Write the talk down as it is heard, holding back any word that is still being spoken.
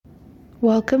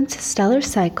Welcome to Stellar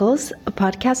Cycles, a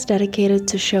podcast dedicated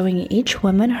to showing each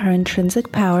woman her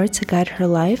intrinsic power to guide her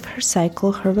life, her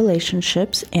cycle, her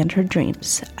relationships, and her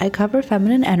dreams. I cover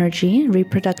feminine energy,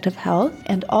 reproductive health,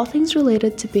 and all things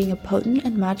related to being a potent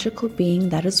and magical being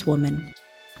that is woman.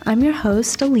 I'm your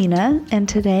host, Alina, and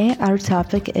today our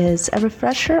topic is a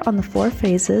refresher on the 4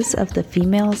 phases of the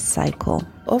female cycle.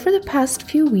 Over the past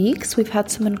few weeks, we've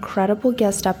had some incredible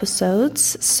guest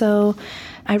episodes, so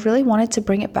I really wanted to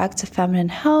bring it back to feminine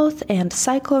health and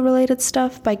cycle-related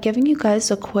stuff by giving you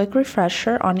guys a quick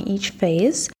refresher on each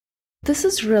phase. This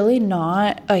is really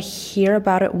not a hear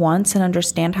about it once and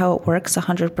understand how it works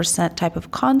 100% type of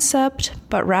concept,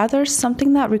 but rather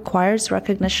something that requires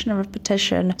recognition and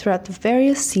repetition throughout the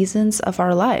various seasons of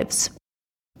our lives.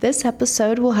 This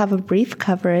episode will have a brief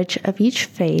coverage of each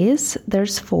phase,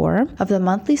 there's 4, of the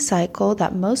monthly cycle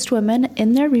that most women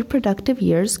in their reproductive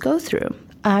years go through.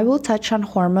 I will touch on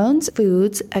hormones,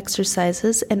 foods,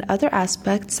 exercises, and other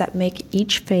aspects that make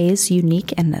each phase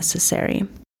unique and necessary.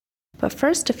 But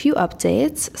first, a few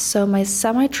updates. So my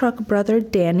semi-truck brother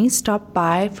Danny stopped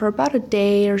by for about a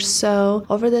day or so.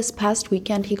 Over this past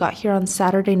weekend, he got here on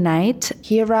Saturday night.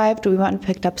 He arrived, we went and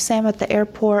picked up Sam at the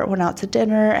airport, went out to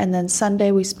dinner, and then Sunday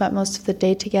we spent most of the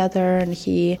day together, and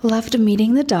he left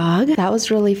meeting the dog. That was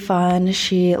really fun.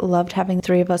 She loved having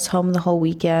 3 of us home the whole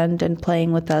weekend and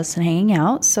playing with us and hanging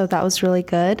out, so that was really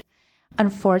good.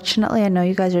 Unfortunately, I know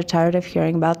you guys are tired of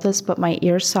hearing about this, but my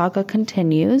ear saga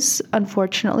continues.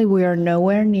 Unfortunately, we are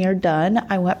nowhere near done.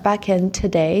 I went back in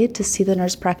today to see the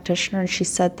nurse practitioner, and she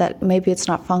said that maybe it's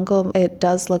not fungal. It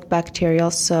does look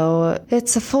bacterial, so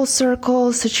it's a full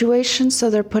circle situation. So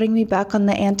they're putting me back on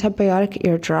the antibiotic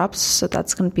ear drops, so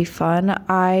that's going to be fun.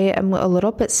 I am a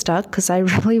little bit stuck because I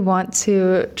really want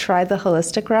to try the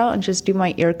holistic route and just do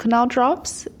my ear canal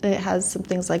drops. It has some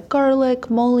things like garlic,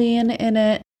 mullein in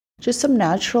it. Just some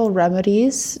natural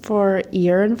remedies for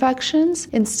ear infections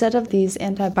instead of these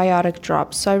antibiotic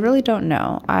drops. So I really don't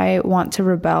know. I want to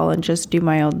rebel and just do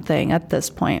my own thing at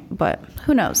this point, but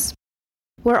who knows?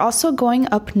 We're also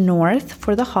going up north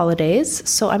for the holidays,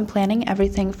 so I'm planning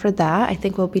everything for that. I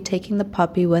think we'll be taking the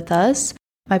puppy with us.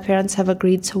 My parents have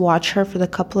agreed to watch her for the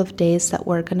couple of days that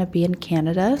we're going to be in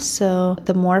Canada. So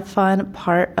the more fun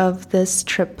part of this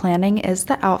trip planning is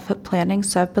the outfit planning.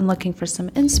 So I've been looking for some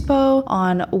inspo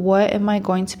on what am I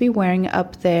going to be wearing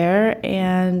up there.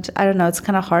 And I don't know, it's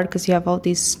kind of hard because you have all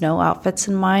these snow outfits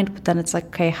in mind. But then it's like,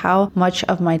 okay, how much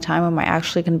of my time am I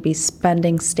actually going to be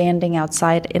spending standing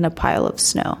outside in a pile of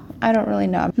snow? I don't really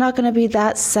know. I'm not going to be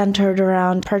that centered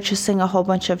around purchasing a whole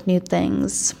bunch of new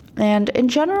things. And in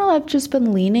general, I've just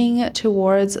been leaning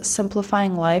towards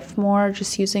simplifying life more,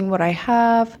 just using what I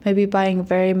have, maybe buying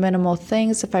very minimal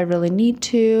things if I really need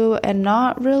to, and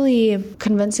not really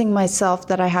convincing myself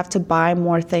that I have to buy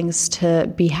more things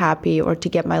to be happy or to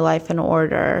get my life in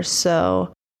order.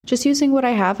 So just using what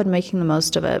I have and making the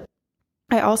most of it.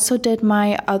 I also did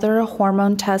my other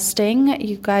hormone testing.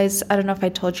 You guys, I don't know if I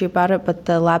told you about it, but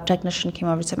the lab technician came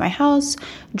over to my house,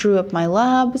 drew up my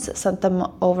labs, sent them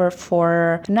over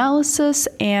for analysis,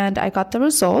 and I got the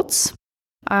results.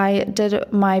 I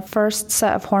did my first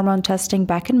set of hormone testing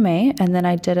back in May, and then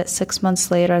I did it 6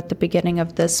 months later at the beginning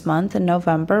of this month in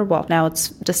November. Well, now it's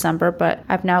December, but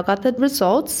I've now got the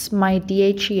results. My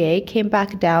DHEA came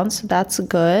back down, so that's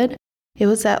good. It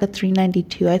was at the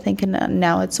 392, I think, and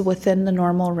now it's within the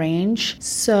normal range.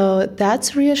 So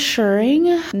that's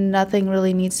reassuring. Nothing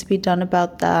really needs to be done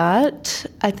about that.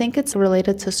 I think it's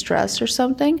related to stress or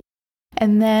something.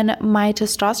 And then my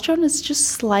testosterone is just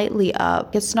slightly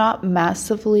up. It's not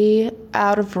massively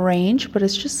out of range, but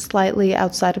it's just slightly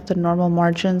outside of the normal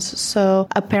margins. So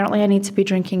apparently I need to be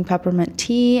drinking peppermint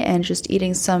tea and just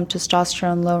eating some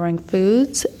testosterone lowering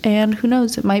foods. And who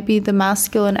knows, it might be the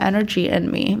masculine energy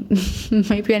in me.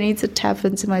 Maybe I need to tap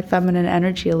into my feminine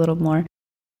energy a little more.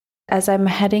 As I'm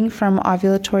heading from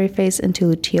ovulatory phase into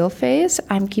luteal phase,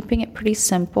 I'm keeping it pretty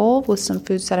simple with some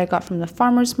foods that I got from the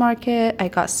farmer's market. I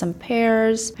got some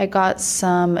pears, I got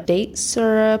some date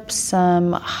syrup,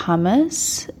 some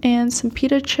hummus, and some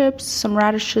pita chips, some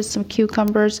radishes, some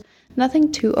cucumbers.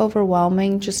 Nothing too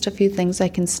overwhelming, just a few things I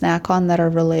can snack on that are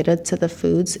related to the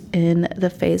foods in the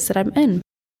phase that I'm in.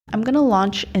 I'm going to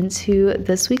launch into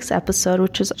this week's episode,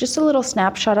 which is just a little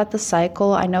snapshot at the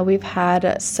cycle. I know we've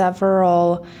had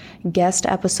several guest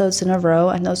episodes in a row,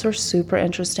 and those were super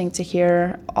interesting to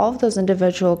hear all of those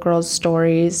individual girls'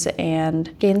 stories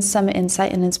and gain some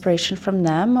insight and inspiration from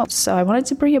them. So I wanted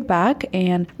to bring it back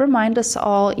and remind us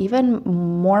all, even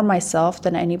more myself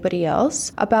than anybody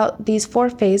else, about these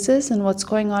 4 phases and what's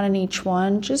going on in each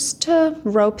one, just to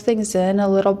rope things in a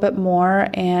little bit more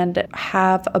and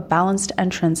have a balanced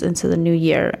entrance into the new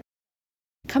year.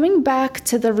 Coming back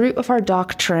to the root of our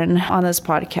doctrine on this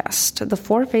podcast, the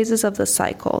 4 phases of the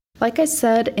cycle. Like I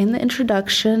said in the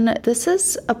introduction, this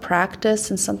is a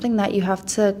practice and something that you have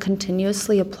to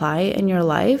continuously apply in your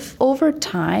life. Over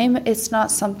time, it's not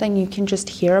something you can just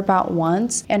hear about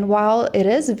once. And while it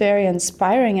is very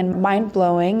inspiring and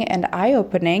mind-blowing and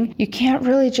eye-opening, you can't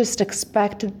really just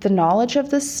expect the knowledge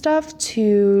of this stuff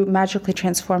to magically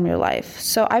transform your life.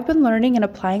 So I've been learning and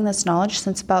applying this knowledge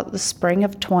since about the spring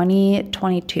of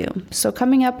 2022. So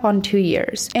coming up on 2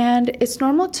 years. And it's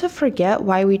normal to forget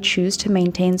why we choose to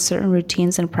maintain certain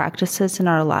routines and practices in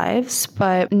our lives,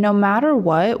 but no matter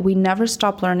what, we never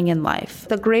stop learning in life.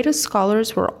 The greatest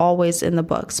scholars were always in the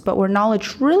books, but where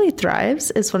knowledge really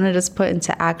thrives is when it is put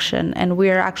into action and we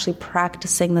are actually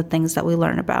practicing the things that we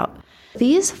learn about.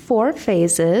 These 4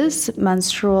 phases,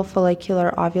 menstrual,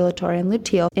 follicular, ovulatory, and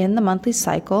luteal, in the monthly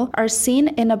cycle are seen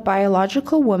in a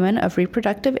biological woman of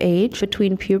reproductive age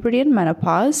between puberty and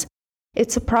menopause.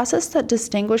 It's a process that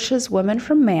distinguishes women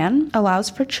from man, allows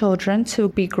for children to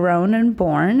be grown and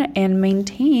born, and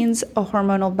maintains a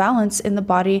hormonal balance in the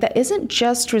body that isn't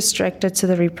just restricted to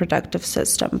the reproductive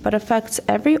system, but affects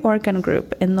every organ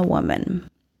group in the woman.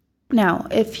 Now,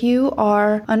 if you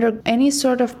are under any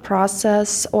sort of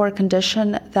process or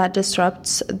condition that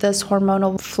disrupts this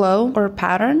hormonal flow or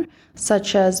pattern,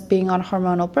 such as being on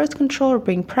hormonal birth control or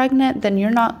being pregnant, then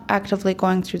you're not actively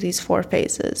going through these 4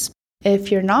 phases.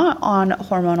 If you're not on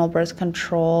hormonal birth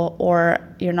control or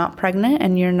you're not pregnant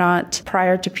and you're not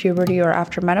prior to puberty or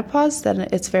after menopause, then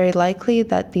it's very likely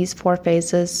that these 4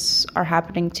 phases are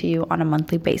happening to you on a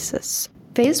monthly basis.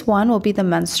 Phase 1 will be the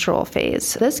menstrual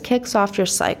phase. This kicks off your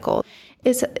cycle.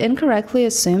 It's incorrectly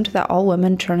assumed that all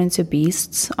women turn into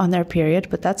beasts on their period,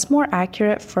 but that's more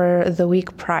accurate for the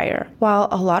week prior. While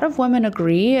a lot of women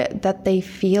agree that they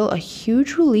feel a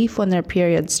huge relief when their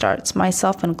period starts,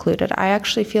 myself included, I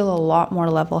actually feel a lot more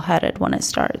level-headed when it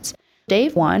starts. Day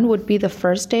 1 would be the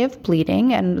first day of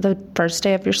bleeding and the first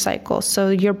day of your cycle. So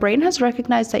your brain has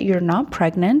recognized that you're not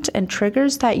pregnant and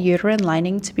triggers that uterine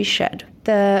lining to be shed.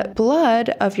 The blood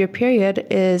of your period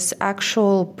is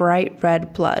actual bright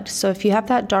red blood. So if you have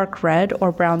that dark red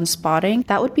or brown spotting,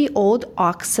 that would be old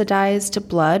oxidized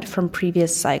blood from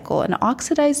previous cycle. And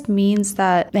oxidized means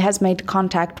that it has made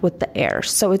contact with the air.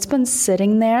 So it's been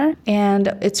sitting there, and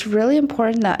it's really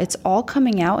important that it's all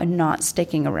coming out and not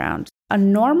sticking around. A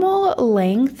normal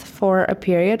length for a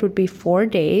period would be 4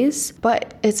 days,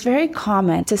 but it's very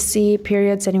common to see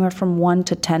periods anywhere from 1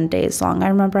 to 10 days long. I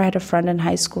remember I had a friend in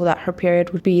high school that her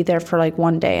period would be there for like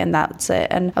 1 day and that's it.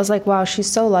 And I was like, wow,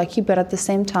 she's so lucky. But at the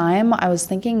same time, I was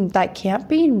thinking that can't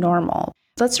be normal.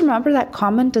 Let's remember that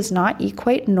common does not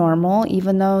equate normal,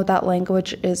 even though that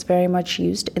language is very much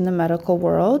used in the medical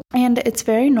world. And it's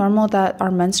very normal that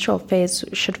our menstrual phase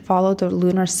should follow the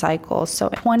lunar cycle, so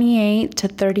 28 to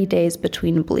 30 days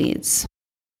between bleeds.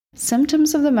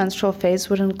 Symptoms of the menstrual phase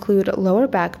would include lower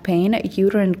back pain,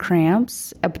 uterine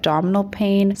cramps, abdominal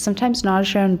pain, sometimes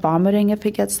nausea and vomiting if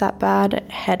it gets that bad,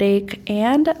 headache,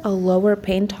 and a lower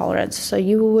pain tolerance. So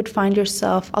you would find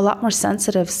yourself a lot more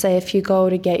sensitive, say if you go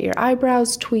to get your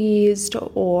eyebrows tweezed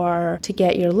or to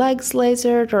get your legs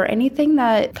lasered or anything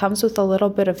that comes with a little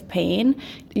bit of pain,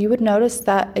 you would notice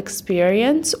that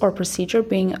experience or procedure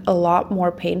being a lot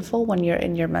more painful when you're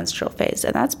in your menstrual phase.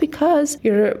 And that's because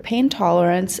your pain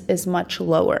tolerance is much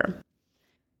lower.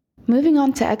 Moving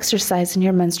on to exercise in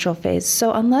your menstrual phase.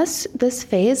 So unless this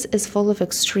phase is full of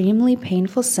extremely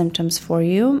painful symptoms for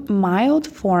you, mild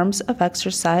forms of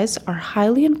exercise are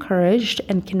highly encouraged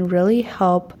and can really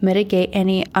help mitigate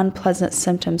any unpleasant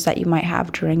symptoms that you might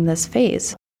have during this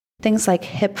phase. Things like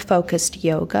hip-focused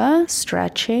yoga,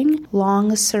 stretching,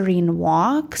 long, serene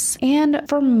walks. And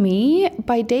for me,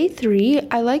 by day 3,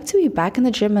 I like to be back in the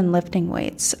gym and lifting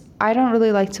weights. I don't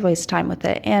really like to waste time with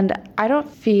it. And I don't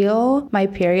feel my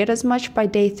period as much by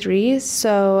day 3.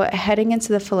 So heading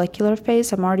into the follicular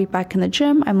phase, I'm already back in the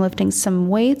gym. I'm lifting some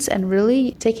weights and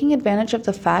really taking advantage of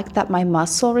the fact that my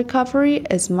muscle recovery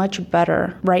is much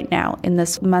better right now in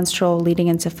this menstrual leading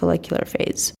into follicular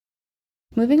phase.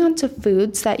 Moving on to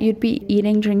foods that you'd be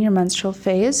eating during your menstrual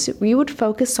phase, we would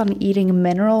focus on eating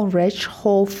mineral-rich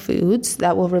whole foods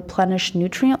that will replenish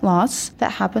nutrient loss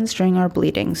that happens during our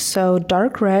bleeding. So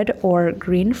dark red or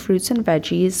green fruits and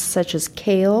veggies such as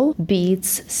kale,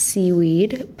 beets,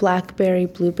 seaweed, blackberry,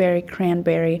 blueberry,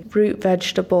 cranberry, root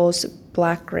vegetables,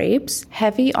 black grapes.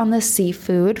 Heavy on the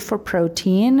seafood for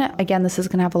protein. Again, this is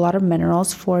going to have a lot of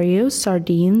minerals for you.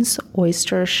 Sardines,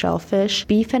 oysters, shellfish,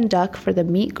 beef and duck for the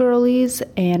meat girlies,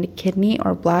 and kidney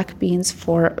or black beans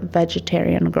for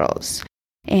vegetarian girls.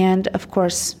 And of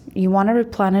course, you want to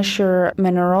replenish your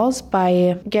minerals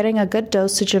by getting a good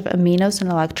dosage of aminos and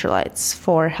electrolytes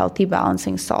for healthy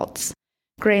balancing salts.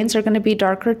 Grains are going to be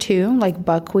darker too, like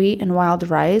buckwheat and wild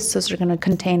rice. Those are going to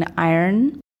contain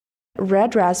iron.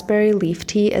 Red raspberry leaf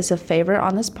tea is a favorite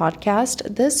on this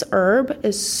podcast. This herb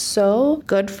is so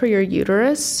good for your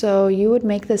uterus. So you would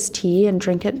make this tea and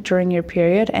drink it during your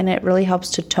period, and it really helps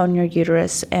to tone your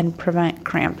uterus and prevent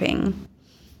cramping.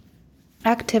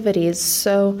 Activities.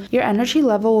 So your energy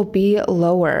level will be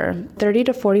lower. 30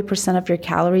 to 40% of your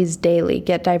calories daily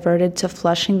get diverted to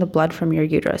flushing the blood from your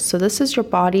uterus. So this is your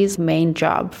body's main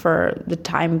job for the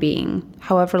time being,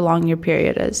 however long your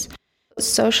period is.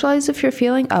 Socialize if you're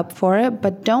feeling up for it,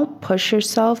 but don't push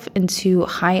yourself into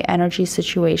high energy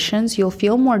situations. You'll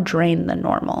feel more drained than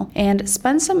normal. And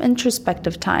spend some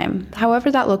introspective time, however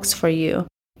that looks for you.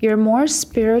 You're more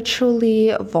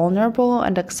spiritually vulnerable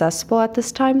and accessible at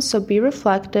this time, so be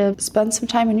reflective. Spend some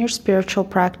time in your spiritual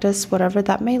practice, whatever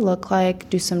that may look like.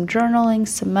 Do some journaling,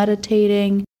 some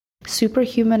meditating.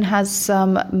 Superhuman has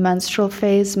some menstrual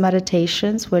phase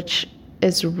meditations, which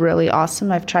is really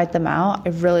awesome. I've tried them out. I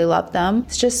really love them.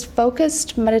 It's just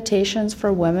focused meditations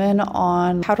for women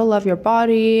on how to love your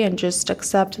body and just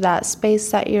accept that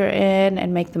space that you're in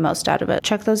and make the most out of it.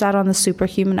 Check those out on the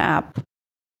Superhuman app.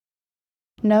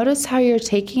 Notice how you're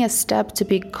taking a step to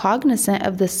be cognizant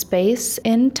of the space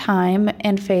in time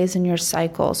and phase in your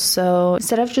cycle. So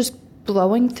instead of just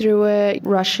blowing through it,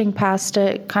 rushing past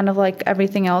it, kind of like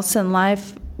everything else in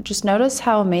life, just notice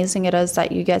how amazing it is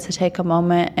that you get to take a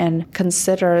moment and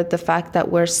consider the fact that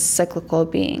we're cyclical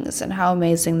beings and how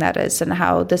amazing that is, and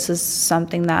how this is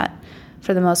something that,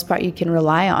 for the most part, you can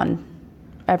rely on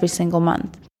every single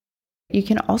month. You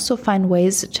can also find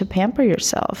ways to pamper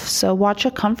yourself. So watch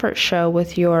a comfort show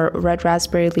with your red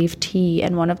raspberry leaf tea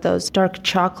and one of those dark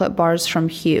chocolate bars from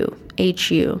Hu.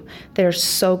 HU. They're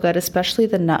so good, especially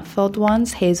the nut-filled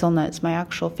ones. Hazelnut is my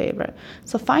actual favorite.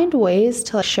 So find ways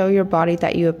to show your body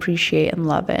that you appreciate and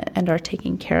love it and are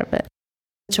taking care of it.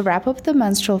 To wrap up the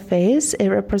menstrual phase, it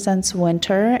represents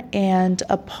winter and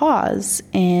a pause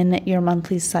in your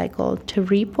monthly cycle to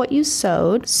reap what you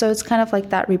sowed. So it's kind of like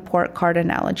that report card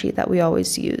analogy that we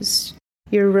always use.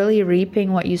 You're really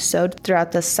reaping what you sowed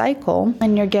throughout the cycle,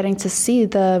 and you're getting to see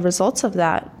the results of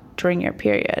that during your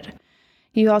period.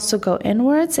 You also go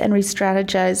inwards and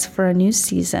re-strategize for a new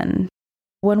season.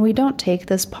 When we don't take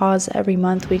this pause every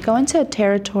month, we go into a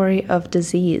territory of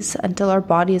disease until our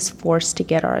body is forced to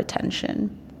get our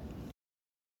attention.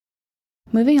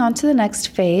 Moving on to the next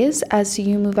phase, as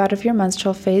you move out of your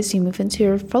menstrual phase, you move into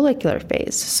your follicular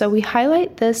phase. So we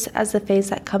highlight this as the phase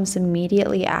that comes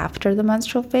immediately after the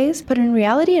menstrual phase, but in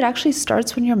reality, it actually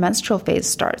starts when your menstrual phase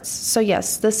starts. So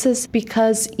yes, this is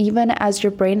because even as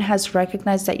your brain has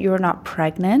recognized that you are not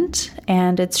pregnant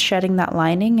and it's shedding that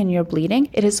lining and you're bleeding,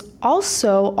 it is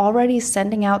also already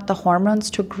sending out the hormones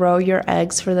to grow your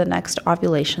eggs for the next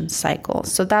ovulation cycle.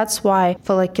 So that's why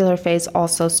follicular phase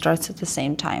also starts at the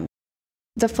same time.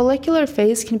 The follicular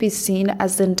phase can be seen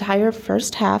as the entire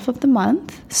first half of the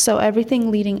month, so everything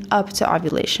leading up to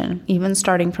ovulation, even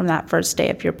starting from that first day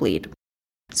of your bleed.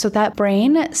 So that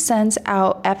brain sends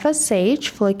out FSH,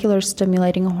 follicular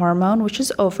stimulating hormone, which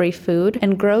is ovary food,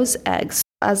 and grows eggs.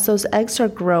 As those eggs are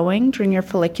growing during your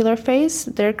follicular phase,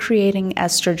 they're creating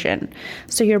estrogen.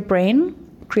 So your brain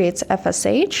creates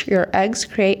FSH, your eggs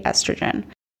create estrogen.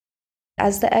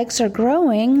 As the eggs are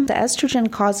growing, the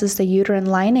estrogen causes the uterine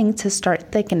lining to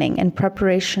start thickening in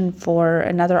preparation for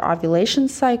another ovulation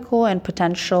cycle and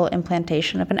potential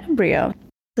implantation of an embryo.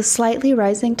 The slightly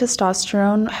rising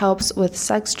testosterone helps with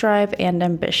sex drive and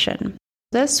ambition.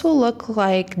 This will look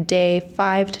like day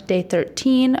 5 to day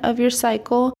 13 of your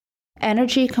cycle.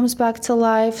 Energy comes back to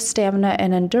life, stamina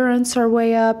and endurance are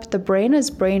way up, the brain is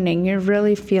braining, you're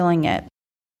really feeling it.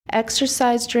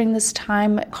 Exercise during this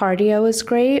time, cardio is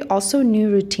great. Also new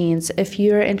routines. If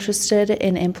you're interested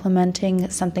in implementing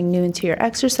something new into your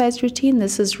exercise routine,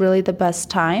 this is really the best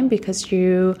time because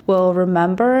you will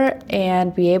remember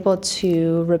and be able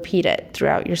to repeat it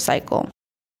throughout your cycle.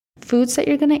 Foods that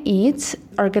you're going to eat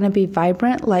are going to be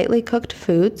vibrant, lightly cooked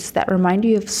foods that remind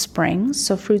you of spring.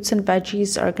 So fruits and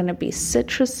veggies are going to be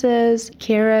citruses,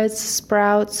 carrots,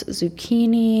 sprouts,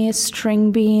 zucchini,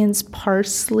 string beans,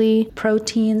 parsley.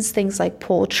 Proteins, things like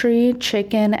poultry,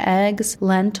 chicken, eggs,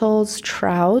 lentils,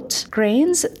 trout.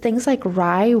 Grains, things like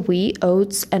rye, wheat,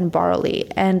 oats, and barley.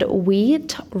 And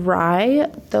wheat,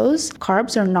 rye, those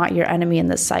carbs are not your enemy in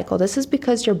this cycle. This is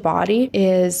because your body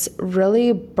is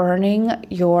really burning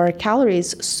your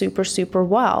calories super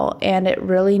well, and it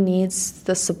really needs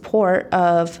the support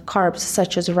of carbs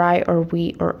such as rye or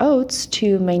wheat or oats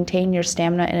to maintain your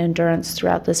stamina and endurance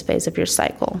throughout this phase of your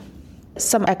cycle.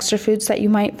 Some extra foods that you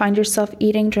might find yourself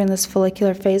eating during this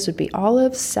follicular phase would be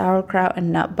olives, sauerkraut,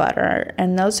 and nut butter.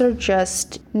 And those are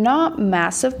just not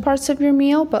massive parts of your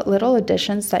meal, but little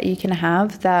additions that you can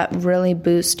have that really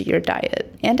boost your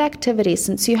diet. And activity,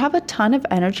 since you have a ton of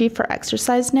energy for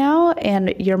exercise now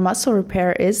and your muscle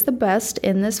repair is the best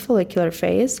in this follicular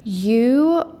phase,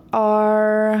 you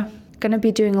are going to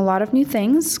be doing a lot of new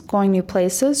things, going new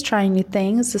places, trying new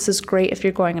things. This is great if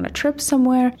you're going on a trip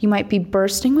somewhere. You might be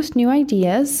bursting with new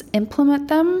ideas. Implement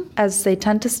them, as they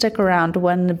tend to stick around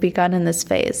when begun in this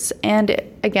phase. And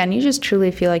again, you just truly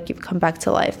feel like you've come back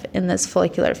to life in this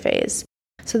follicular phase.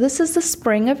 So this is the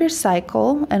spring of your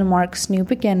cycle and marks new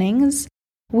beginnings.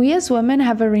 We as women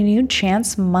have a renewed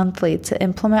chance monthly to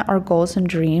implement our goals and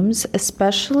dreams,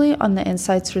 especially on the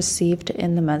insights received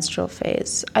in the menstrual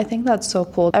phase. I think that's so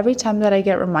cool. Every time that I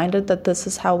get reminded that this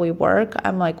is how we work,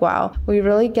 I'm like, wow, we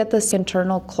really get this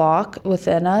internal clock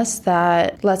within us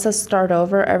that lets us start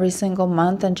over every single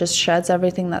month and just sheds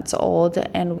everything that's old.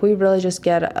 And we really just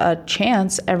get a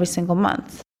chance every single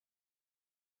month.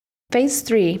 Phase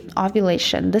 3,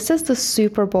 ovulation. This is the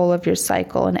Super Bowl of your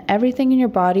cycle, and everything in your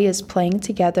body is playing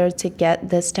together to get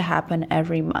this to happen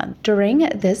every month. During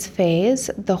this phase,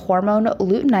 the hormone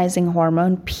luteinizing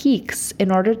hormone peaks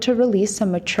in order to release a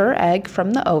mature egg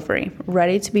from the ovary,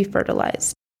 ready to be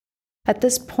fertilized. At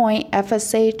this point,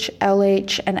 FSH,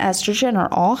 LH, and estrogen are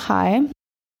all high.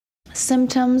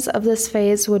 Symptoms of this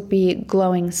phase would be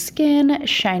glowing skin,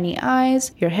 shiny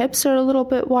eyes, your hips are a little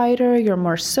bit wider, you're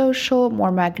more social,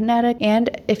 more magnetic, and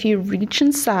if you reach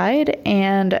inside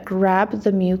and grab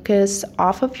the mucus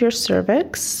off of your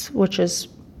cervix, which is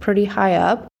pretty high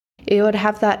up, it would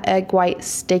have that egg white,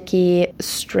 sticky,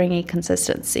 stringy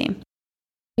consistency.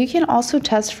 You can also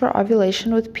test for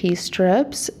ovulation with pee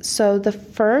strips. So the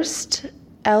first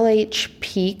LH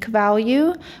peak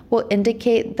value will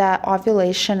indicate that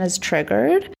ovulation is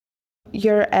triggered.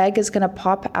 Your egg is going to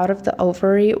pop out of the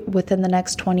ovary within the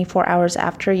next 24 hours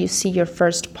after you see your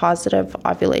first positive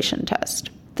ovulation test.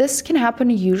 This can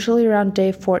happen usually around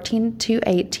day 14 to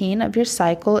 18 of your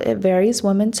cycle. It varies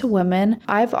woman to woman.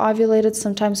 I've ovulated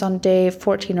sometimes on day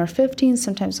 14 or 15,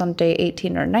 sometimes on day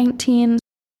 18 or 19.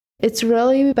 It's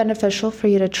really beneficial for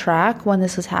you to track when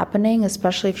this is happening,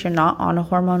 especially if you're not on a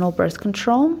hormonal birth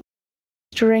control.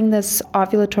 During this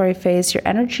ovulatory phase, your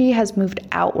energy has moved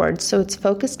outward, so it's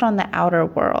focused on the outer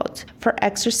world. For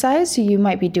exercise, you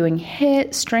might be doing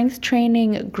HIIT, strength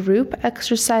training, group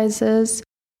exercises.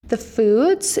 The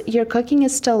foods, your cooking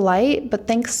is still light, but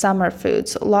think summer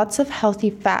foods. Lots of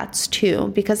healthy fats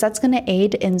too, because that's going to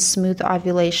aid in smooth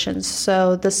ovulation.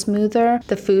 So the smoother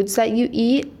the foods that you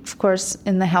eat, of course,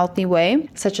 in the healthy way,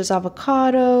 such as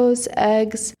avocados,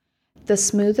 eggs, the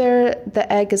smoother the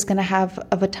egg is going to have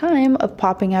of a time of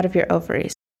popping out of your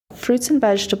ovaries. Fruits and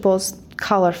vegetables,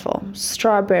 colorful,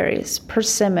 strawberries,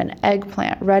 persimmon,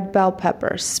 eggplant, red bell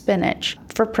pepper, spinach.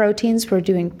 For proteins, we're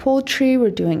doing poultry,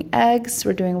 we're doing eggs,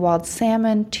 we're doing wild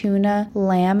salmon, tuna,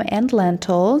 lamb, and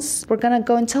lentils. We're going to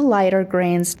go into lighter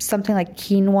grains, something like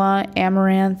quinoa,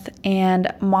 amaranth,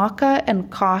 and maca and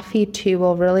coffee too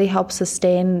will really help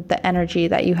sustain the energy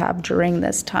that you have during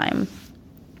this time.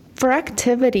 For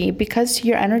activity, because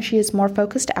your energy is more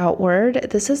focused outward,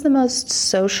 this is the most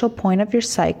social point of your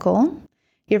cycle.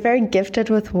 You're very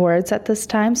gifted with words at this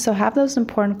time, so have those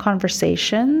important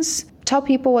conversations. Tell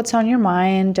people what's on your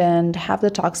mind and have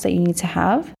the talks that you need to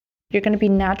have. You're going to be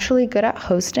naturally good at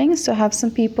hosting, so have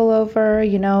some people over,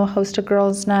 host a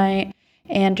girls' night,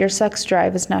 and your sex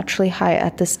drive is naturally high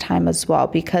at this time as well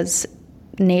because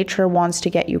nature wants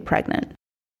to get you pregnant.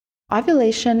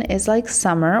 Ovulation is like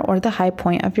summer or the high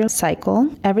point of your cycle.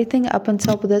 Everything up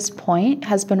until this point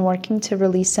has been working to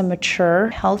release a mature,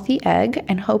 healthy egg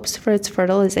and hopes for its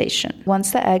fertilization.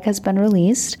 Once the egg has been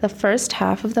released, the first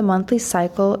half of the monthly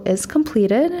cycle is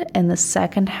completed and the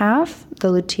second half, the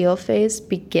luteal phase,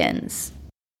 begins.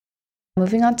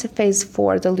 Moving on to phase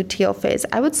 4, the luteal phase.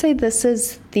 I would say this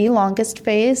is the longest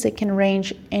phase. It can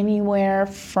range anywhere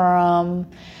from,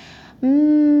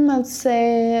 let's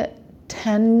say,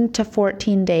 10 to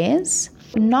 14 days.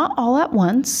 Not all at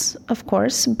once, of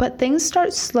course, but things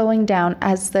start slowing down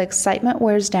as the excitement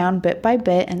wears down bit by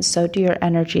bit, and so do your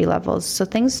energy levels. So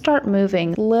things start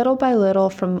moving little by little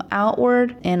from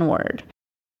outward inward.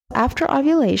 After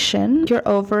ovulation, your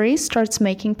ovary starts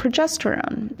making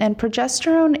progesterone, and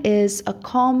progesterone is a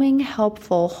calming,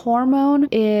 helpful hormone.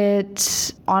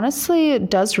 It honestly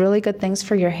does really good things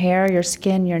for your hair, your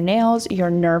skin, your nails, your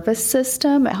nervous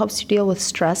system. It helps you deal with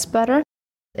stress better.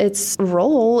 Its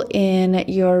role in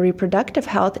your reproductive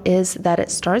health is that it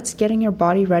starts getting your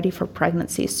body ready for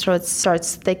pregnancy. So it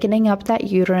starts thickening up that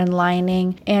uterine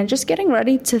lining and just getting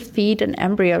ready to feed an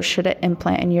embryo should it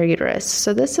implant in your uterus.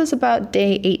 So this is about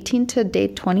day 18 to day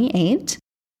 28.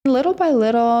 Little by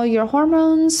little, your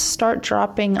hormones start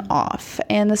dropping off,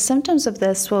 and the symptoms of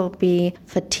this will be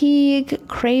fatigue,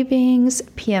 cravings,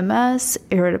 PMS,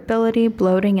 irritability,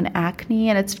 bloating, and acne.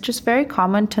 And it's just very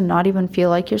common to not even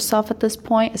feel like yourself at this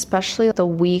point, especially the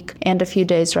week and a few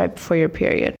days right before your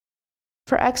period.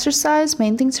 For exercise,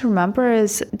 main thing to remember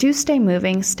is do stay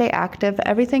moving, stay active.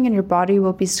 Everything in your body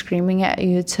will be screaming at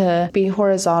you to be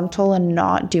horizontal and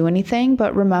not do anything,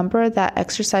 but remember that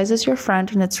exercise is your friend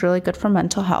and it's really good for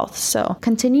mental health. So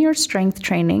continue your strength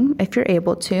training if you're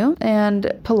able to,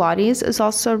 and Pilates is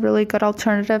also a really good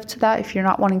alternative to that. If you're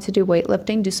not wanting to do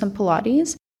weightlifting, do some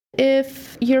Pilates.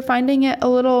 If you're finding it a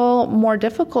little more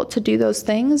difficult to do those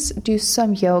things, do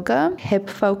some yoga, hip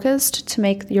focused, to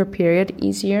make your period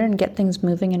easier and get things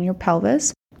moving in your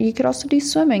pelvis. You could also do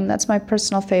swimming. That's my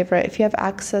personal favorite. If you have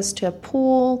access to a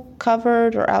pool,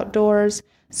 covered or outdoors,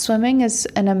 swimming is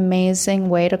an amazing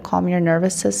way to calm your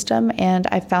nervous system, and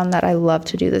I found that I love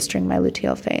to do this during my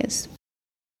luteal phase.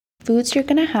 Foods you're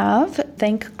going to have,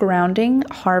 think grounding,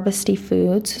 harvesty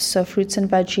foods. So fruits and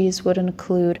veggies would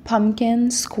include pumpkin,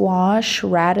 squash,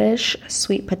 radish,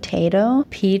 sweet potato,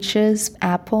 peaches,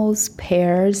 apples,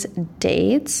 pears,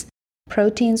 dates.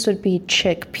 Proteins would be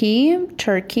chickpea,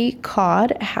 turkey,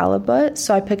 cod, halibut.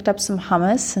 So I picked up some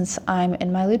hummus since I'm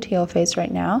in my luteal phase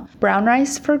right now. Brown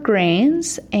rice for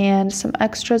grains, and some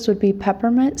extras would be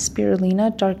peppermint,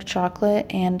 spirulina, dark chocolate,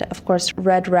 and of course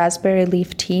red raspberry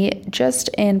leaf tea, just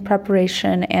in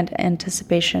preparation and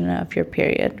anticipation of your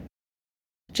period.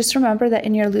 Just remember that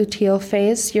in your luteal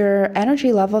phase, your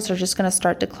energy levels are just going to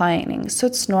start declining. So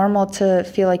it's normal to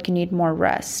feel like you need more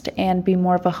rest and be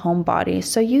more of a homebody.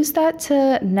 So use that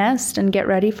to nest and get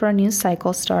ready for a new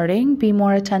cycle starting. Be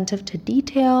more attentive to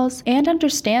details and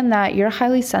understand that you're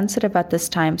highly sensitive at this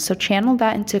time. So channel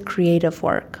that into creative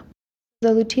work. The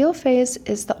luteal phase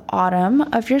is the autumn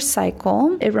of your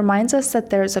cycle. It reminds us that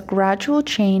there's a gradual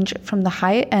change from the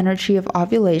high energy of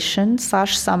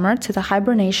ovulation/summer to the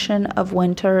hibernation of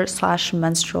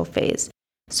winter/menstrual phase.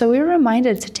 So we're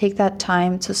reminded to take that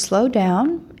time to slow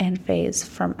down and phase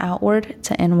from outward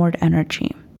to inward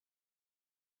energy.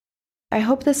 I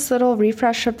hope this little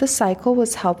refresh of the cycle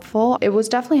was helpful. It was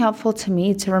definitely helpful to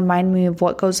me to remind me of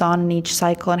what goes on in each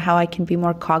cycle and how I can be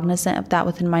more cognizant of that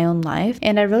within my own life.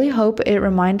 And I really hope it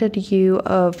reminded you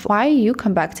of why you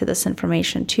come back to this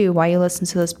information too, why you listen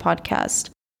to this podcast.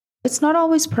 It's not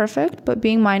always perfect, but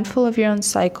being mindful of your own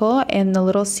cycle and the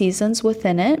little seasons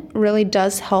within it really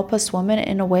does help us women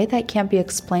in a way that can't be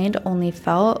explained, only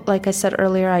felt. Like I said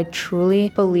earlier, I truly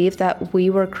believe that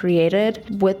we were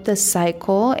created with this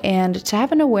cycle, and to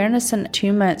have an awareness and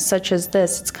attunement such as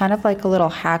this, it's kind of like a little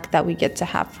hack that we get to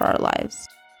have for our lives.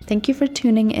 Thank you for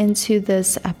tuning into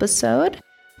this episode.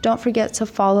 Don't forget to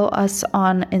follow us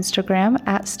on Instagram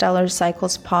at Stellar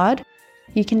Cycles Pod.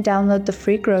 You can download the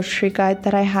free grocery guide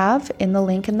that I have in the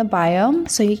link in the bio,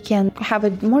 so you can have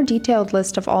a more detailed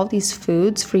list of all these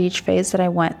foods for each phase that I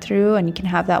went through, and you can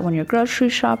have that when you're grocery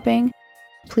shopping.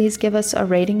 Please give us a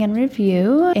rating and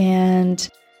review, and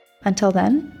until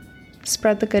then,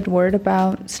 spread the good word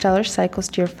about stellar cycles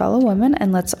to your fellow women,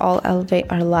 and let's all elevate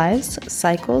our lives,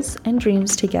 cycles, and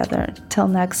dreams together. Till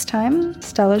next time,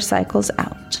 Stellar Cycles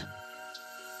out.